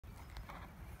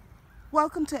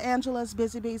Welcome to Angela's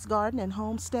Busy Bees Garden and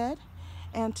Homestead.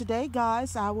 And today,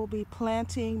 guys, I will be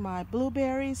planting my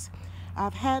blueberries.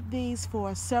 I've had these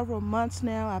for several months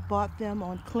now. I bought them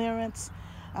on clearance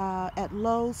at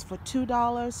Lowe's for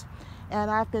 $2. And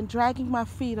I've been dragging my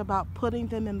feet about putting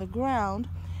them in the ground.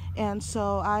 And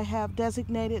so I have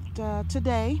designated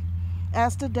today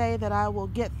as the day that I will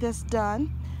get this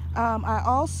done. I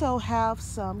also have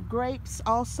some grapes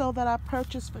also that I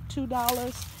purchased for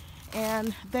 $2,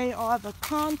 and they are the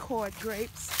Concord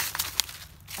grapes,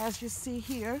 as you see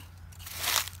here.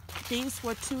 These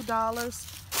were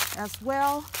 $2 as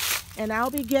well, and I'll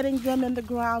be getting them in the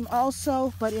ground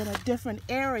also, but in a different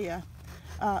area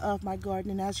of my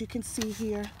garden. And as you can see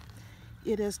here,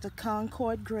 it is the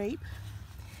Concord grape,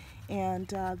 and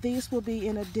these will be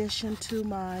in addition to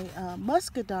my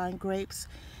muscadine grapes,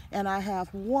 and I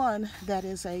have one that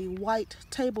is a white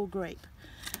table grape.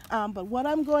 But what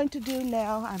I'm going to do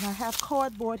now, and I have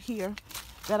cardboard here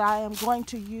that I am going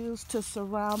to use to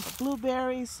surround the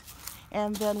blueberries,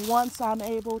 and then once I'm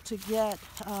able to get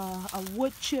a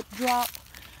wood chip drop,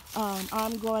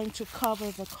 I'm going to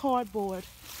cover the cardboard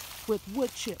with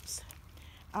wood chips.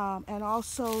 And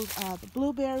also the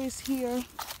blueberries here,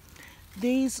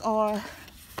 these are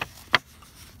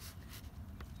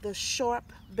the sharp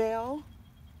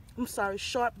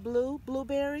blue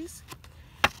blueberries,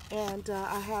 and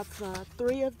I have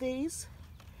 3 of these,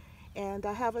 and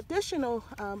I have additional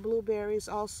blueberries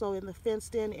also in the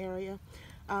fenced in area,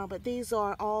 but these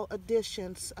are all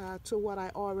additions to what I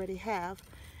already have.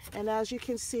 And as you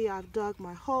can see, I've dug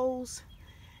my holes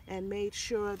and made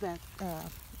sure that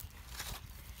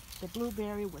the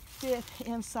blueberry would fit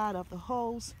inside of the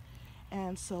holes.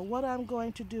 And so what I'm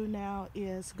going to do now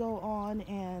is go on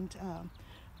and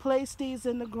place these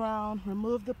in the ground,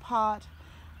 remove the pot.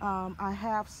 I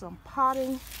have some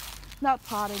some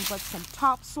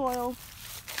topsoil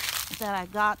that I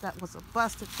got that was a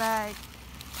busted bag.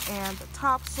 And the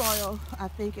topsoil, I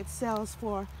think it sells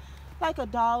for like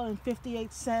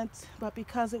 $1.58, but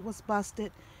because it was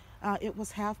busted, it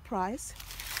was half price.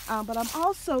 But I'm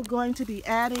also going to be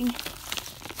adding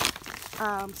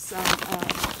some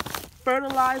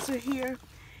fertilizer here,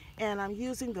 and I'm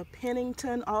using the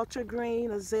Pennington Ultra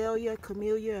Green Azalea,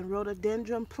 Camellia, and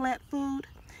Rhododendron plant food,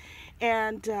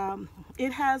 and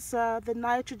it has the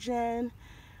nitrogen,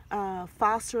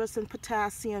 phosphorus, and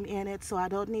potassium in it, so I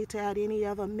don't need to add any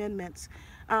other amendments.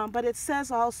 But it says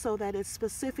also that it's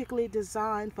specifically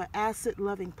designed for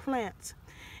acid-loving plants,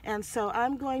 and so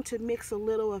I'm going to mix a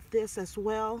little of this as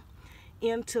well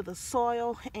into the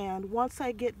soil, and once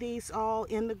I get these all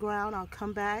in the ground, I'll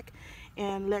come back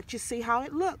and let you see how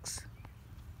it looks.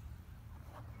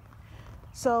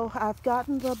 So I've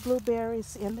gotten the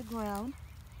blueberries in the ground,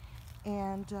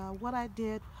 and what I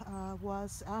did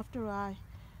was, after I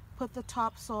put the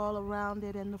topsoil around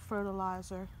it and the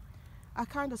fertilizer, I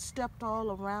kind of stepped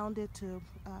all around it to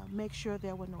make sure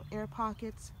there were no air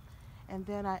pockets, and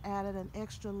then I added an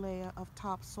extra layer of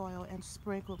topsoil and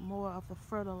sprinkled more of the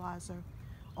fertilizer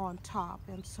on top.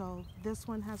 And so this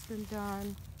one has been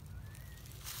done,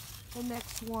 the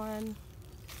next one,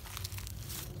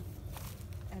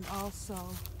 and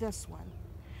also this one.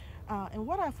 And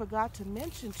what I forgot to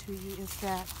mention to you is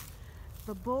that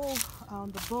the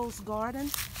bull's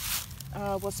garden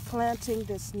was planting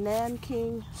this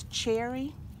Nanking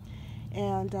cherry,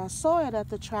 and I saw it at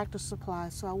the Tractor Supply,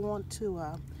 so I want to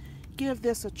give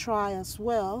this a try as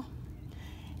well.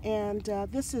 And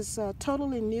this is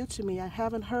totally new to me. I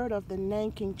haven't heard of the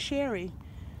Nanking cherry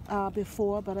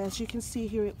before, but as you can see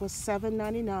here, it was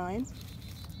 $7.99.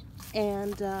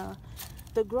 And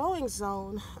the growing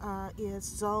zone is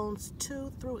zones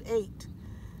 2 through 8.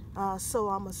 So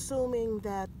I'm assuming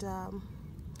that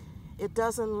it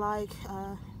doesn't like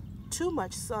too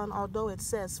much sun, although it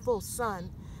says full sun.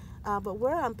 But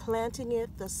where I'm planting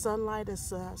it, the sunlight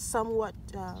is somewhat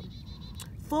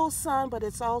full sun, but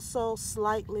it's also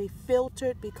slightly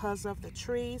filtered because of the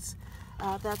trees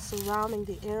that's surrounding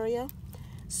the area.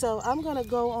 So I'm going to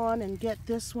go on and get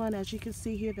this one. As you can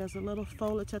see here, there's a little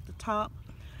foliage at the top.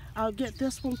 I'll get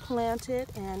this one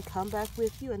planted and come back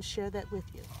with you and share that with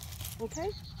you. Okay?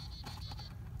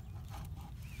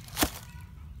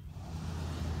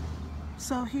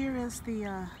 So here is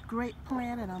the grape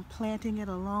plant, and I'm planting it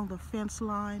along the fence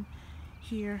line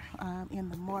here in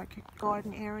the market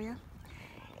garden area.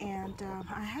 And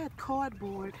I had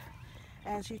cardboard,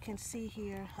 as you can see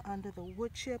here, under the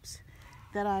wood chips,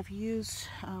 that I've used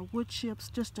wood chips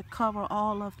just to cover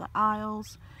all of the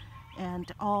aisles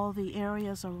and all the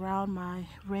areas around my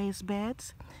raised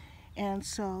beds. And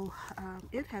so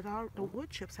the wood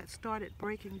chips had started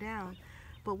breaking down,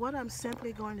 But what I'm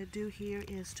simply going to do here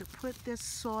is to put this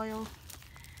soil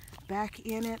back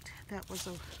in it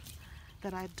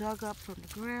that I dug up from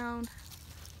the ground,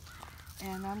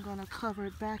 and I'm going to cover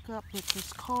it back up with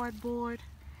this cardboard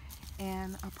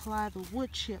and apply the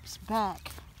wood chips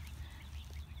back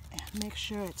and make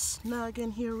sure it's snug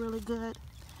in here really good.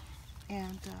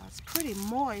 And it's pretty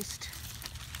moist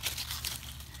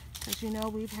because, you know,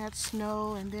 we've had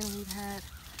snow and then we've had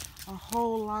a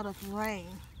whole lot of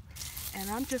rain. And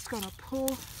I'm just going to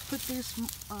put these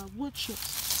wood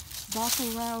chips back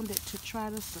around it to try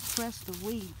to suppress the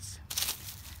weeds.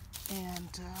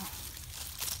 And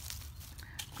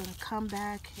I'm going to come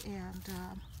back and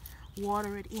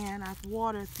water it in. I've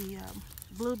watered the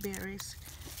blueberries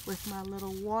with my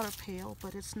little water pail,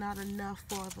 but it's not enough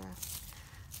for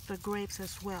the grapes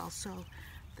as well. So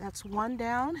that's one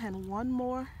down and one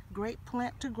more grape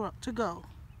plant to go.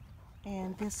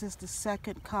 And this is the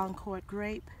second Concord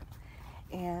grape.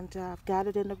 And I've got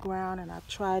it in the ground, and I've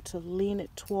tried to lean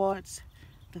it towards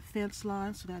the fence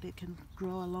line so that it can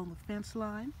grow along the fence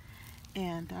line.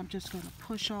 And I'm just going to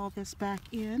push all this back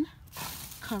in,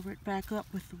 cover it back up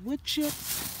with the wood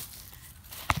chips.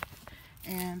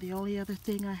 And the only other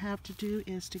thing I have to do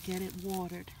is to get it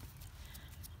watered.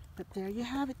 But there you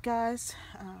have it, guys.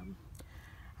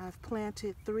 I've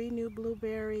planted 3 new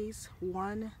blueberries,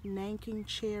 1 Nanking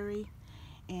cherry,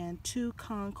 and 2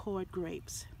 Concord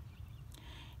grapes.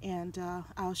 And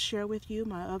I'll share with you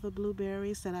my other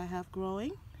blueberries that I have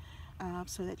growing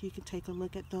so that you can take a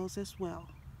look at those as well.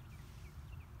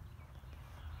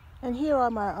 And here are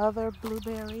my other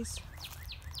blueberries.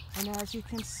 And as you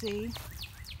can see,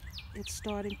 it's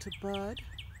starting to bud.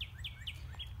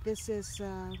 This is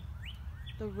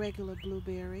the regular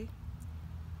blueberry.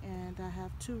 And I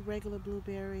have 2 regular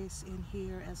blueberries in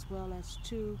here as well as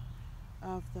 2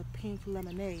 of the pink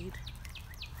lemonade.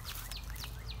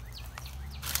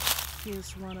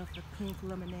 Here's one of the pink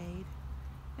lemonade,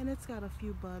 and it's got a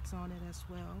few buds on it as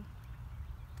well.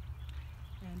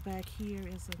 And back here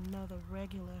is another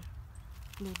regular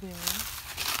blueberry,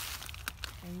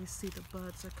 and you see the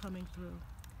buds are coming through.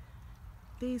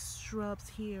 These shrubs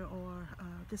here are,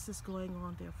 this is going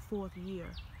on their 4th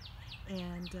year,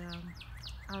 and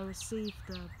I received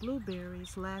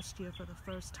blueberries last year for the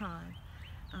first time,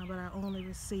 but I only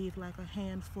received like a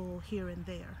handful here and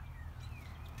there.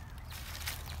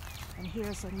 And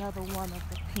here's another one of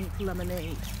the pink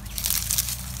lemonade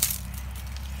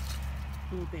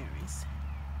blueberries.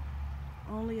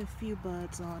 Only a few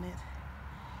buds on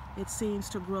it. It seems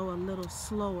to grow a little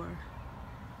slower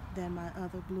than my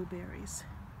other blueberries.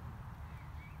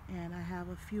 And I have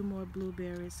a few more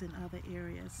blueberries in other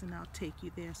areas, and I'll take you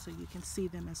there so you can see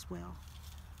them as well.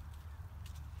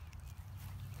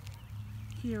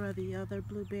 Here are the other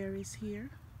blueberries here.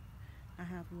 I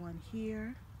have one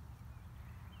here,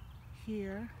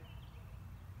 here,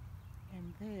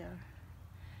 and there.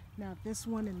 Now this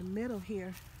one in the middle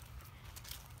here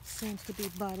seems to be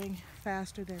budding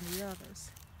faster than the others,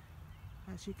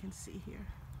 as you can see here.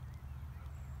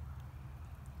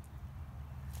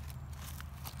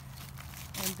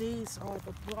 And these are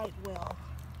the Brightwell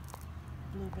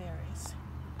blueberries.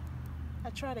 I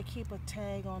try to keep a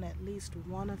tag on at least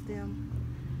one of them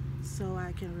so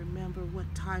I can remember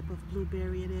what type of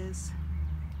blueberry it is.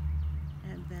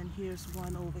 And then here's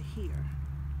one over here,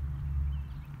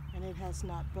 and it has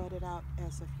not budded out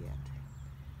as of yet.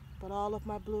 But all of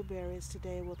my blueberries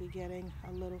today will be getting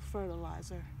a little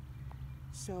fertilizer,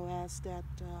 so as that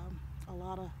a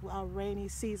lot of our rainy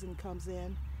season comes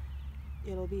in,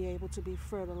 it'll be able to be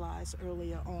fertilized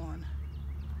earlier on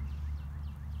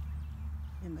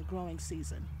in the growing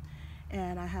season.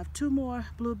 And I have 2 more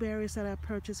blueberries that I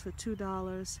purchased for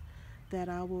 $2 that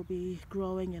I will be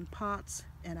growing in pots,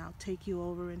 and I'll take you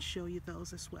over and show you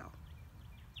those as well.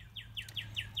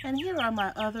 And here are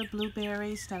my other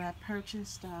blueberries that I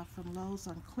purchased from Lowe's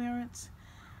on clearance.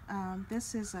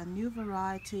 This is a new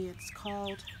variety. It's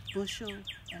called Bushel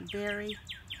and Berry,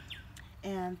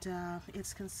 and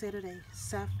it's considered a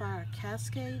sapphire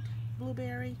cascade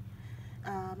blueberry.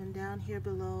 And down here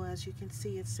below, as you can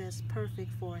see, it says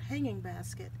perfect for a hanging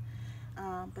basket.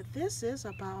 But this is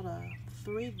about a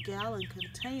 3-gallon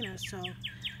container, so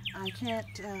I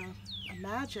can't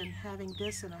imagine having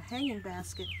this in a hanging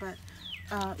basket. But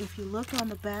if you look on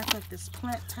the back of this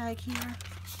plant tag here,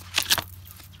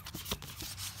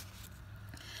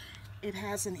 it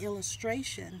has an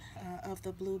illustration of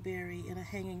the blueberry in a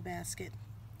hanging basket.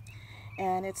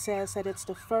 And it says that it's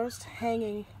the first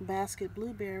hanging basket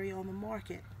blueberry on the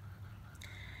market.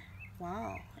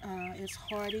 Wow. It's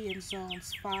hardy in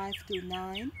zones 5 through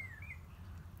 9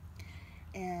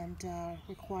 and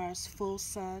requires full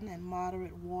sun and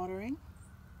moderate watering.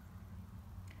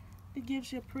 It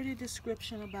gives you a pretty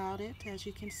description about it, as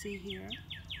you can see here.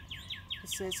 It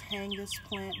says, hang this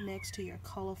plant next to your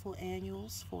colorful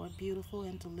annuals for a beautiful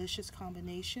and delicious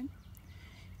combination.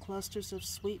 Clusters of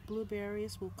sweet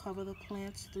blueberries will cover the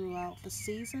plants throughout the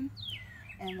season,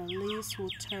 and the leaves will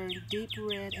turn deep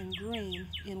red and green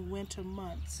in winter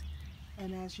months.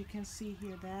 And as you can see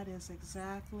here, that is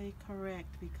exactly correct,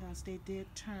 because they did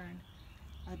turn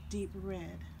a deep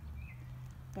red.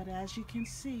 But as you can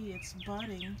see, it's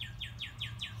budding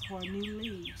for new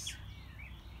leaves.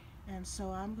 And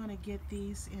so I'm going to get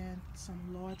these in some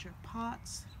larger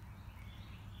pots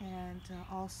and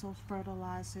also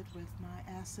fertilize it with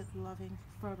my acid-loving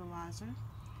fertilizer.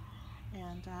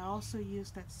 And I also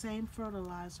use that same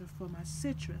fertilizer for my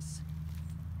citrus.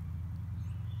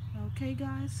 Okay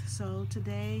guys, so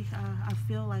today I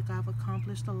feel like I've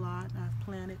accomplished a lot. I've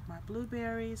planted my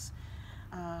blueberries,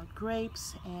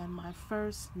 grapes, and my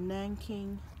first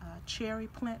Nanking cherry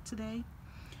plant today.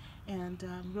 And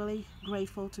I'm really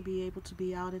grateful to be able to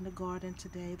be out in the garden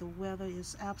today. The weather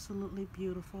is absolutely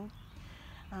beautiful.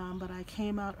 But I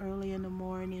came out early in the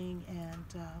morning,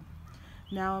 and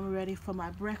now I'm ready for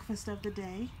my breakfast of the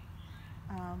day.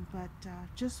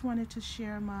 Just wanted to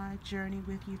share my journey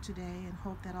with you today, and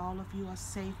hope that all of you are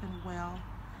safe and well.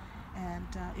 And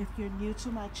if you're new to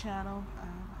my channel,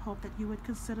 hope that you would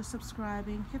consider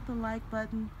subscribing, hit the like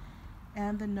button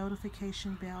and the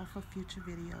notification bell for future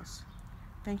videos.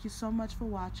 Thank you so much for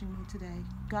watching me today.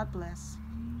 God bless.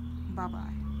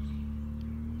 Bye-bye.